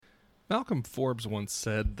Malcolm Forbes once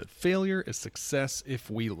said that failure is success if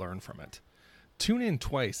we learn from it. Tune in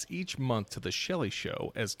twice each month to The Shelley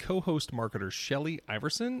Show as co-host marketers Shelley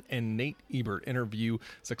Iverson and Nate Ebert interview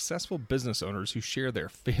successful business owners who share their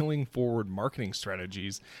failing forward marketing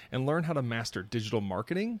strategies and learn how to master digital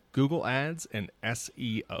marketing, Google Ads, and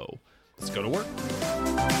SEO. Let's go to work.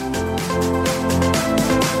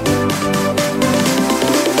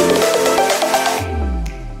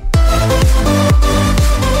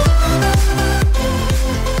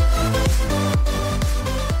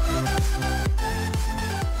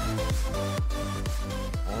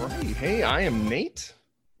 Hey, I am Nate.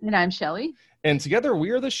 And I'm Shelley. And together we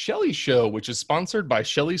are The Shelley Show, which is sponsored by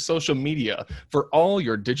Shelley Social Media for all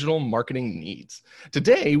your digital marketing needs.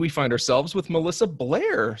 Today, we find ourselves with Melissa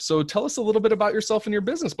Blair. So tell us a little bit about yourself and your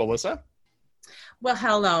business, Melissa. Well,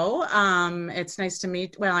 hello. It's nice to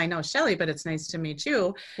meet, well, I know Shelley, but it's nice to meet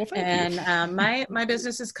you. Well, thank you. My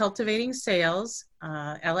business is Cultivating Sales,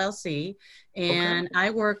 LLC. And okay. I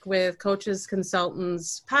work with coaches,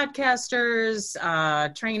 consultants, podcasters,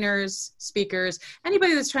 trainers, speakers,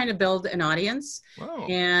 anybody that's trying to build an audience. Wow.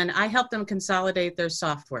 And I help them consolidate their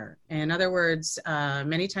software. In other words,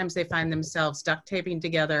 many times they find themselves duct taping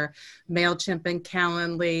together MailChimp and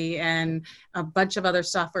Calendly and a bunch of other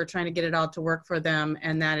software trying to get it all to work for them,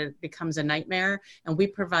 and that it becomes a nightmare. And we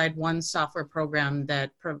provide one software program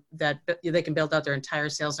that they can build out their entire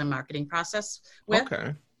sales and marketing process with.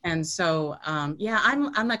 Okay. And so,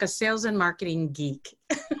 I'm like a sales and marketing geek.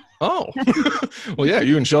 Oh, well, yeah,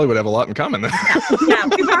 you and Shelley would have a lot in common then. Yeah,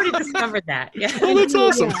 we've already discovered that. Yeah. Oh, that's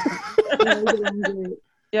awesome.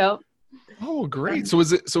 Yep. Oh, great. So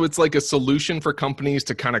it's like a solution for companies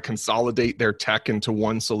to kind of consolidate their tech into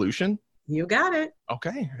one solution? You got it.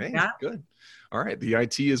 Okay. Hey, yeah. Good. All right. The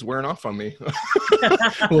IT is wearing off on me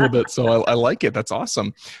a little bit. So I like it. That's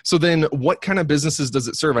awesome. So then what kind of businesses does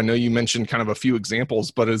it serve? I know you mentioned kind of a few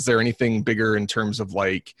examples, but is there anything bigger in terms of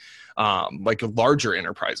like larger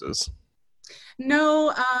enterprises?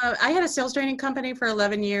 No, I had a sales training company for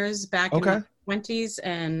 11 years back in my 20s.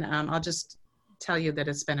 And I'll just tell you that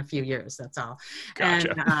it's been a few years. That's all.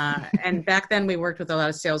 Gotcha. And back then we worked with a lot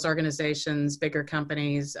of sales organizations, bigger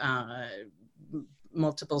companies,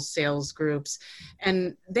 multiple sales groups,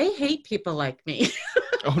 and they hate people like me.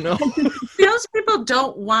 Oh no. Salespeople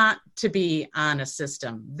don't want to be on a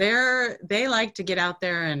system. They like to get out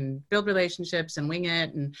there and build relationships and wing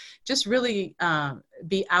it and just really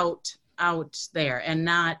be out there and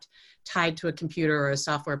not tied to a computer or a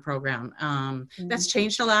software program. That's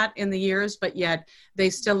changed a lot in the years, but yet they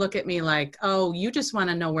still look at me like, oh, you just want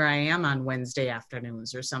to know where I am on Wednesday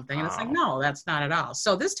afternoons or something. And it's like, no, that's not at all.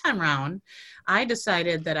 So this time around, I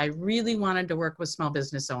decided that I really wanted to work with small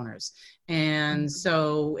business owners. And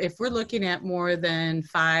so if we're looking at more than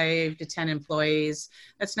 5 to 10 employees,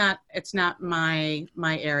 it's not my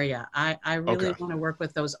area. I really want to work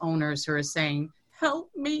with those owners who are saying,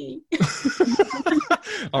 help me.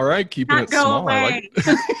 All right, keeping it small. I like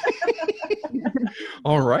it.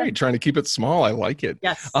 All right, trying to keep it small. I like it.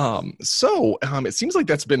 Yes. So it seems like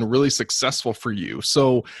that's been really successful for you.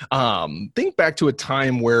 So think back to a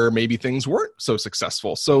time where maybe things weren't so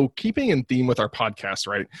successful. So keeping in theme with our podcast,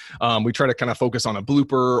 right? We try to kind of focus on a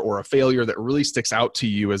blooper or a failure that really sticks out to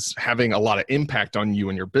you as having a lot of impact on you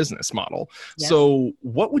and your business model. Yes. So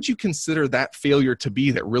what would you consider that failure to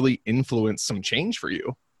be that really influenced some change for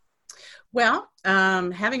you? Well,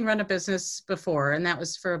 having run a business before, and that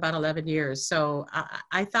was for about 11 years. So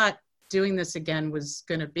I thought doing this again was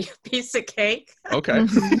going to be a piece of cake. Okay.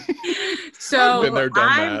 So been there,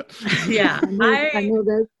 done that. Yeah. I know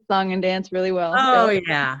this song and dance really well. Oh,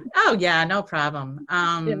 yeah. Oh, yeah. No problem.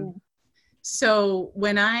 So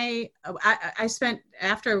when I spent,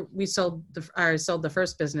 after we sold the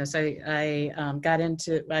first business, I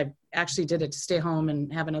actually did it to stay home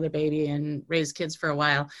and have another baby and raise kids for a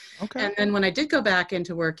while. Okay. And then when I did go back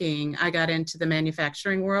into working, I got into the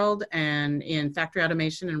manufacturing world and in factory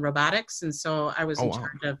automation and robotics. And so I was in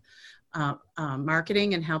charge of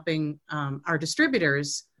marketing and helping our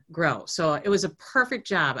distributors grow. So it was a perfect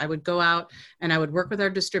job. I would go out and I would work with our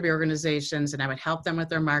distributor organizations and I would help them with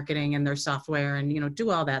their marketing and their software and,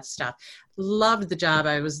 do all that stuff. Loved the job.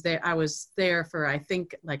 I was there for, I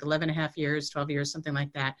think, like 11 and a half years, 12 years, something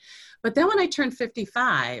like that. But then when I turned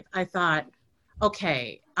 55, I thought,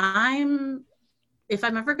 okay, if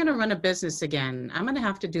I'm ever going to run a business again, I'm going to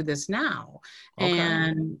have to do this now. Okay.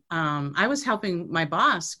 And I was helping my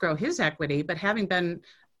boss grow his equity, but having been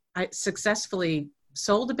successfully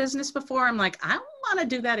sold a business before. I'm like, I want to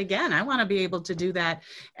do that again. I want to be able to do that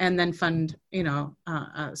and then fund,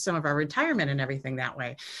 some of our retirement and everything that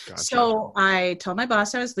way. Gotcha. So I told my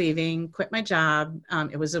boss I was leaving, quit my job.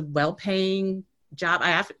 It was a well-paying job.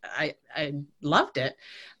 I loved it.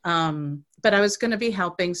 But I was going to be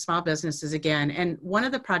helping small businesses again. And one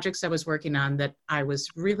of the projects I was working on that I was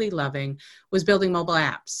really loving was building mobile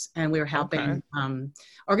apps. And we were helping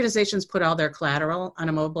organizations put all their collateral on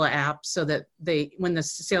a mobile app so that when the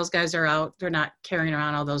sales guys are out, they're not carrying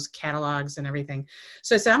around all those catalogs and everything.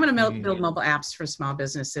 So I said, I'm going to build mobile apps for small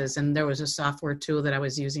businesses. And there was a software tool that I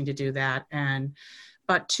was using to do that. And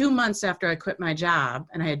about 2 months after I quit my job,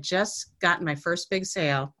 and I had just gotten my first big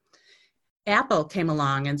sale, Apple came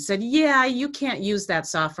along and said, yeah, you can't use that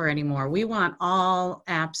software anymore. We want all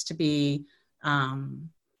apps to be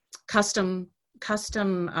custom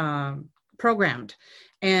programmed.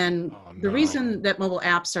 And the reason that mobile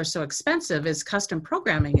apps are so expensive is custom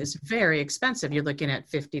programming is very expensive. You're looking at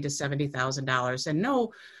 $50,000 to $70,000, and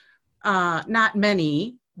not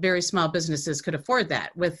many very small businesses could afford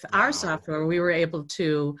that. With our software, we were able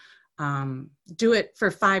to do it for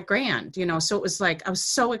 $5,000, so it was like, I was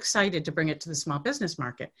so excited to bring it to the small business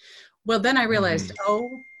market. Well, then I realized, oh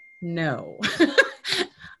no,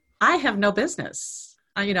 I have no business.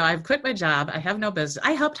 I've quit my job. I have no business.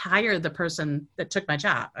 I helped hire the person that took my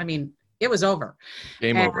job. I mean, it was over.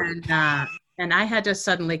 Game over. And I had to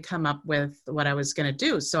suddenly come up with what I was going to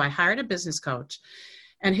do. So I hired a business coach,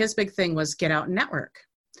 and his big thing was get out and network.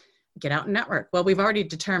 Well, we've already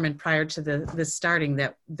determined prior to this starting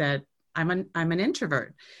that I'm an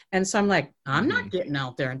introvert. And so I'm like, I'm not getting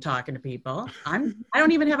out there and talking to people. I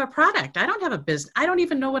don't even have a product. I don't have a business. I don't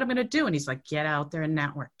even know what I'm going to do. And he's like, get out there and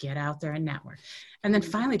network, And then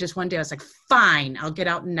finally, just one day I was like, fine, I'll get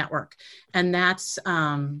out and network. And that's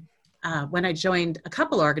when I joined a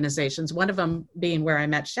couple organizations, one of them being where I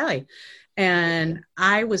met Shelley. And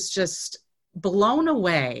I was just blown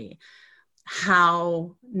away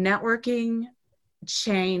how networking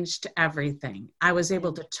changed everything. I was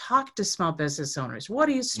able to talk to small business owners. What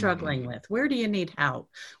are you struggling with? Where do you need help?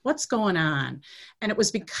 What's going on? And it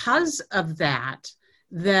was because of that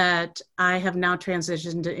I have now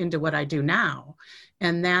transitioned into what I do now.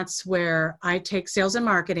 And that's where I take sales and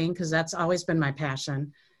marketing, because that's always been my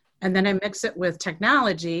passion. And then I mix it with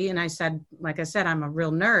technology. And like I said, I'm a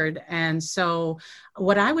real nerd. And so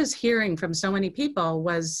what I was hearing from so many people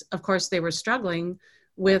was, of course, they were struggling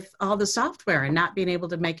with all the software and not being able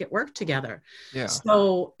to make it work together. Yeah.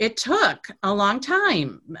 So it took a long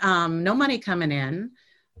time. No money coming in.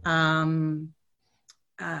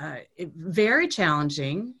 Very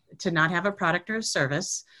challenging to not have a product or a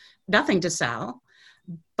service, nothing to sell.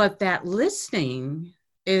 But that listening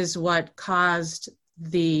is what caused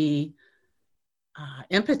the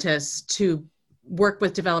impetus to work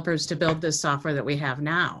with developers to build this software that we have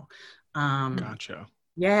now. Gotcha.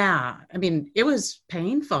 Yeah. I mean, it was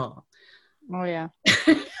painful. Oh, yeah.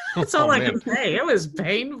 That's all I can say. It was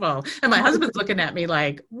painful. And my husband's looking at me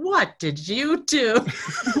like, what did you do?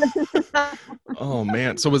 Oh,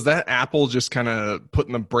 man. So was that Apple just kind of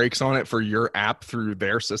putting the brakes on it for your app through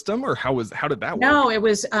their system, or how did that work? No, it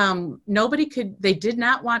was, they did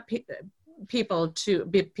not want people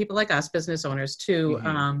like us, business owners,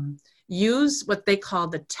 to use what they call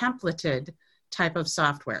the templated type of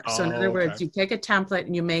software. So in other words, you take a template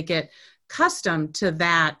and you make it custom to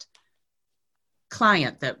that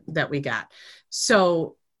client that we got.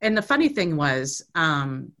 So, and the funny thing was,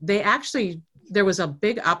 there was a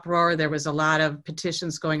big uproar. There was a lot of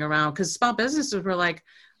petitions going around because small businesses were like,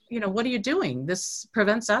 what are you doing? This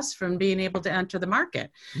prevents us from being able to enter the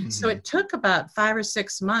market. So it took about 5 or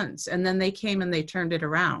 6 months, and then they came and they turned it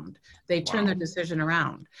around. They turned their decision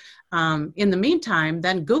around. In the meantime,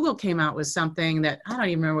 then Google came out with something that I don't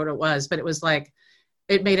even remember what it was, but it was like,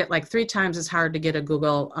 it made it like 3 times as hard to get a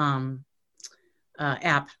Google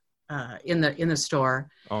app in the store.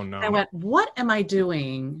 Oh no! I went, what am I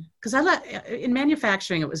doing? Because in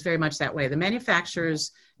manufacturing, it was very much that way. The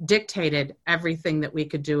manufacturers dictated everything that we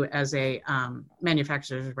could do as a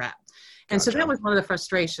manufacturer's rep. And Gotcha. So that was one of the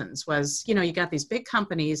frustrations was, you got these big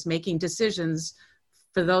companies making decisions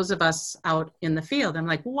for those of us out in the field. I'm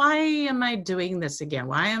like, why am I doing this again?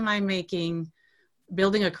 Why am I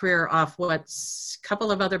building a career off what a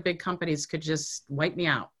couple of other big companies could just wipe me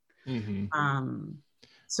out?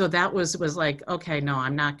 So that was like, okay, no,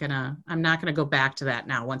 I'm not gonna go back to that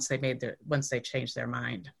now once they changed their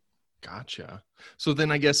mind. Gotcha. So then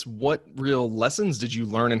I guess what real lessons did you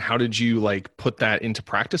learn, and how did you put that into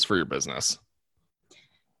practice for your business?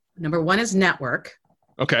 Number one is network.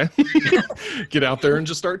 Okay. Get out there and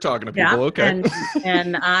just start talking to people. Yeah. Okay.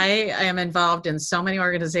 And I am involved in so many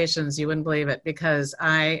organizations, you wouldn't believe it, because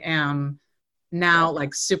I am now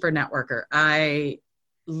like super networker. I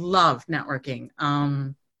love networking.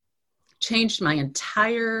 Changed my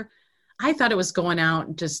entire, I thought it was going out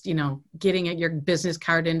and just, getting your business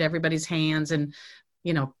card into everybody's hands and,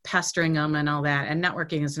 pestering them and all that. And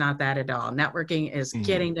networking is not that at all. Networking is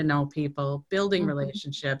getting to know people, building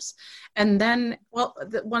relationships. And then,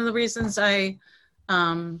 one of the reasons I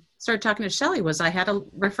started talking to Shelley was I had a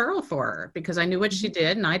referral for her because I knew what she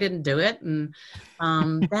did and I didn't do it. And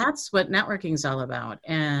that's what networking is all about.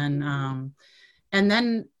 And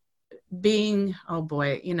then being, oh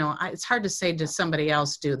boy, it's hard to say to somebody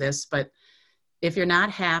else do this, but if you're not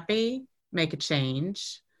happy, make a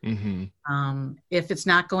change. If it's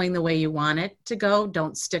not going the way you want it to go,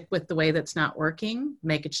 don't stick with the way that's not working,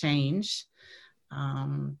 make a change.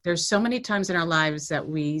 There's so many times in our lives that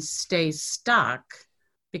we stay stuck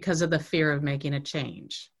because of the fear of making a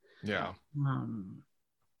change. Yeah.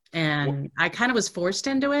 And I kind of was forced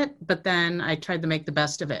into it, but then I tried to make the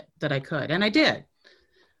best of it that I could. And I did.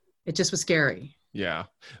 It just was scary. Yeah.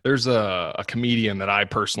 There's a comedian that I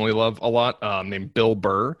personally love a lot named Bill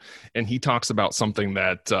Burr. And he talks about something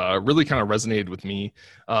that really kind of resonated with me.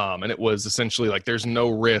 And it was essentially like, there's no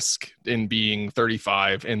risk in being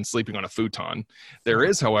 35 and sleeping on a futon. There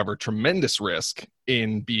is, however, tremendous risk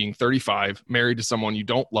in being 35, married to someone you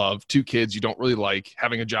don't love, 2 kids you don't really like,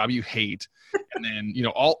 having a job you hate, and then,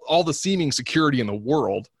 all the seeming security in the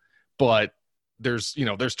world. But there's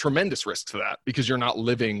tremendous risk to that because you're not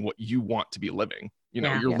living what you want to be living.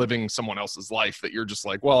 You're living someone else's life that you're just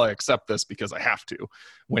like, well, I accept this because I have to.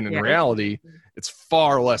 When in reality, it's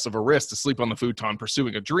far less of a risk to sleep on the futon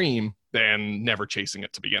pursuing a dream than never chasing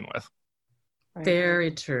it to begin with. Very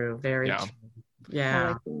true. Very true.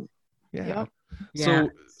 Yeah. Yeah.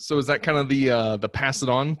 So is that kind of the pass it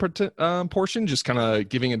on portion? Just kind of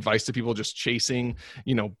giving advice to people, just chasing,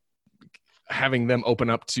 having them open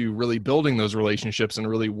up to really building those relationships and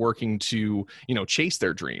really working to, chase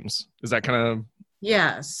their dreams. Is that kind of?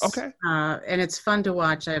 Yes. Okay. And it's fun to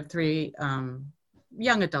watch. I have 3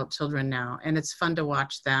 young adult children now, and it's fun to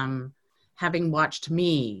watch them, having watched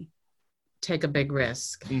me take a big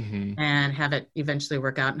risk and have it eventually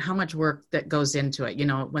work out, and how much work that goes into it.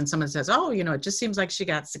 When someone says, oh, it just seems like she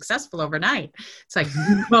got successful overnight. It's like,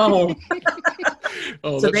 no.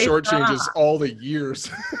 Oh, so that shortchanges all the years.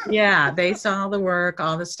 Yeah, they saw the work,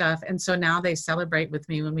 all the stuff. And so now they celebrate with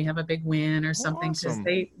me when we have a big win or something, because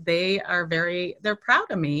they're proud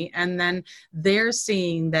of me. And then they're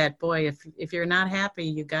seeing that, boy, if you're not happy,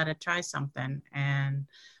 you got to try something. And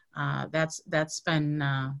that's been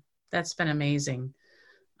amazing.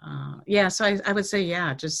 So I would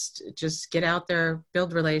say, just get out there,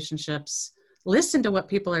 build relationships, listen to what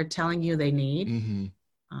people are telling you they need.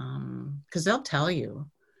 Because they'll tell you.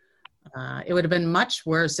 It would have been much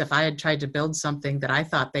worse if I had tried to build something that I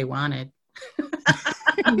thought they wanted.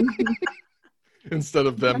 Instead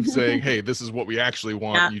of them saying, hey, this is what we actually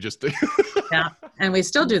want, you just did. Yeah, and we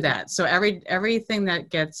still do that. So everything that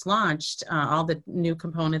gets launched, all the new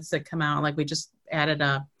components that come out, like we just added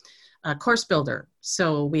a course builder.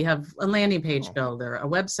 So we have a landing page builder, a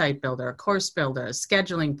website builder, a course builder, a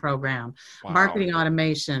scheduling program, marketing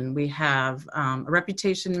automation. We have a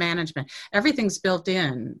reputation management. Everything's built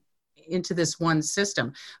into this one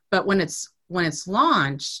system. But when it's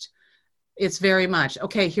launched, it's very much,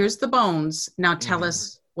 okay, here's the bones. Now tell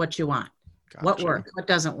us what you want. Gotcha. What works, what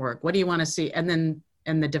doesn't work, what do you want to see? And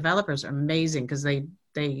the developers are amazing because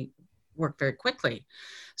they work very quickly.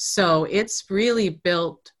 So it's really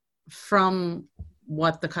built from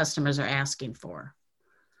what the customers are asking for.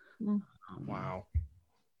 Wow.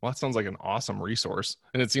 Well, that sounds like an awesome resource.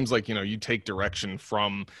 And it seems like, you take direction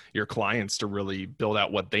from your clients to really build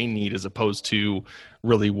out what they need, as opposed to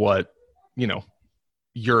really what,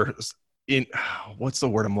 you're in, what's the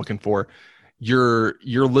word I'm looking for? You're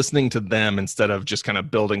listening to them instead of just kind of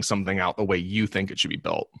building something out the way you think it should be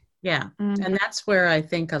built. Yeah. And that's where I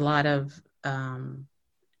think a lot of,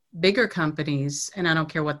 bigger companies, and I don't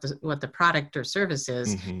care what the product or service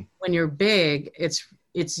is, when you're big, it's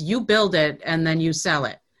you build it and then you sell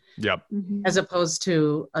it. Yep. As opposed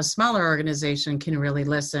to a smaller organization can really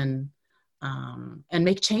listen and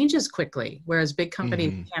make changes quickly, whereas big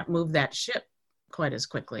companies can't move that ship quite as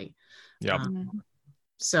quickly. Yep.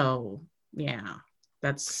 So yeah,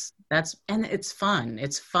 that's and it's fun.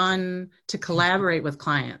 It's fun to collaborate with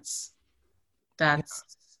clients. That's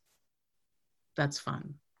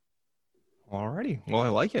fun. Alrighty. Well, I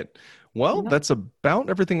like it. Well, that's about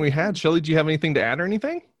everything we had. Shelley, do you have anything to add or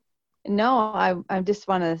anything? No, I just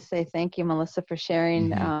want to say thank you, Melissa, for sharing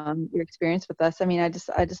your experience with us. I mean, I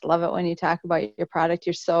just love it when you talk about your product.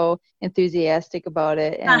 You're so enthusiastic about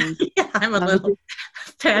it, and Yeah, I'm a little it,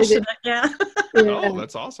 passionate. Yeah. Oh,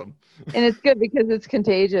 that's awesome. and it's good because it's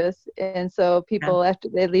contagious. And so Yeah. people, after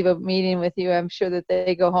they leave a meeting with you, I'm sure that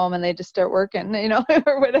they go home and they just start working,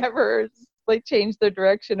 or whatever, like change their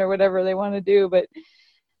direction or whatever they want to do. But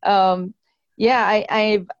yeah,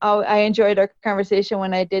 I enjoyed our conversation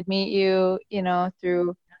when I did meet you,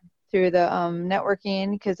 through the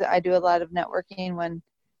networking, because I do a lot of networking when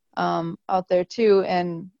out there too.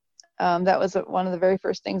 And that was one of the very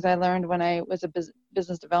first things I learned when I was a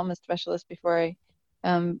business development specialist before I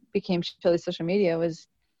became Shelley Social Media was,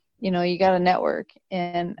 you got to network,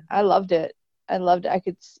 and I loved it. I loved it. I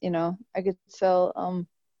could sell.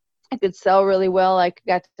 I could sell really well. I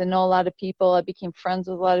got to know a lot of people. I became friends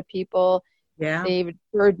with a lot of people. Yeah. They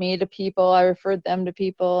referred me to people. I referred them to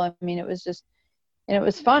people. I mean, it was just, and it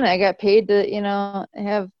was fun. I got paid to,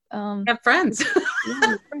 have friends.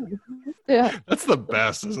 Yeah. That's the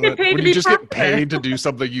best, isn't Get it? paid When to you be just get popular. paid to do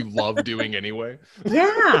something you love doing anyway.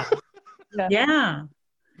 Yeah. Yeah. Yeah.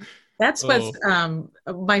 That's what's Oh.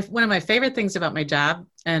 one of my favorite things about my job,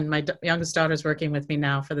 and my youngest daughter's working with me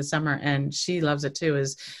now for the summer, and she loves it too,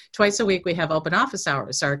 is twice a week we have open office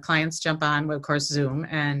hours. Our clients jump on, of course, Zoom,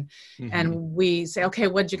 and we say, okay,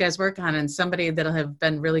 what did you guys work on? And somebody that'll have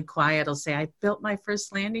been really quiet will say, I built my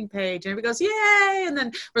first landing page. And everybody goes, yay! And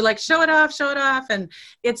then we're like, show it off. And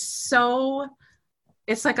it's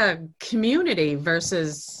like a community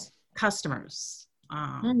versus customers.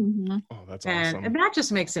 Oh, that's awesome. And that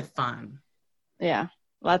just makes it fun. Yeah,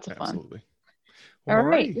 lots of fun. Absolutely. Well, all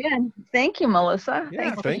right. Yeah. Thank you, Melissa.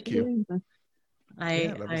 Yeah, thank you.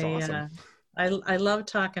 That was awesome. I love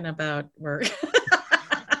talking about work.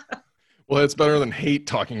 Well, it's better than hate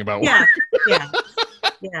talking about work.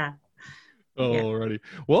 Yeah. Alrighty.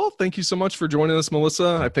 Well, thank you so much for joining us,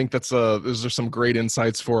 Melissa. I think those are some great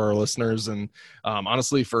insights for our listeners, and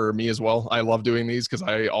honestly, for me as well. I love doing these because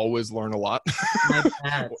I always learn a lot.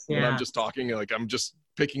 When I'm just talking, like I'm just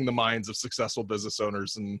picking the minds of successful business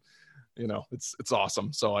owners, and it's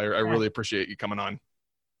awesome. So I really appreciate you coming on.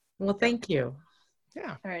 Well, thank you.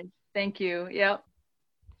 Yeah. All right. Thank you. Yep.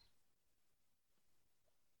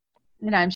 And I'm